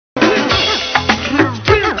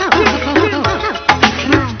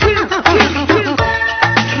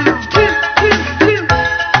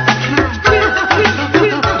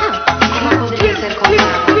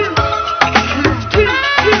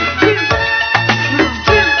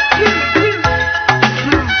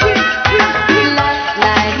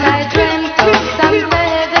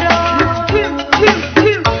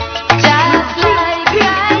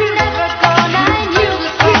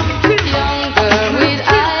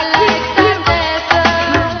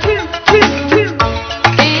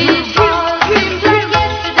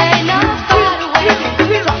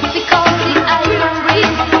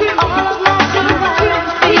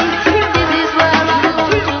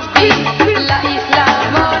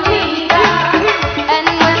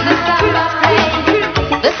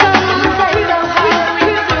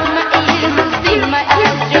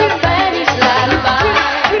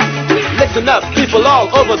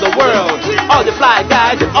over the world. All the fly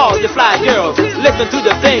guys and all the fly girls, listen to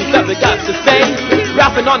the things that we got to say.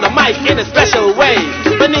 Rapping on the mic in a special way.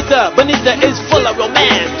 Bonita, Bonita is full of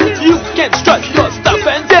romance. You can strut your stuff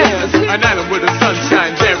and dance. An island where the sun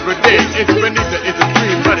shines every day. It's Bonita, it's a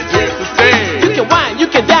dream, but it's here to stay. You can wine, you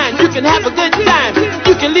can dine, you can have a good time.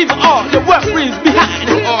 You can leave all your worries behind.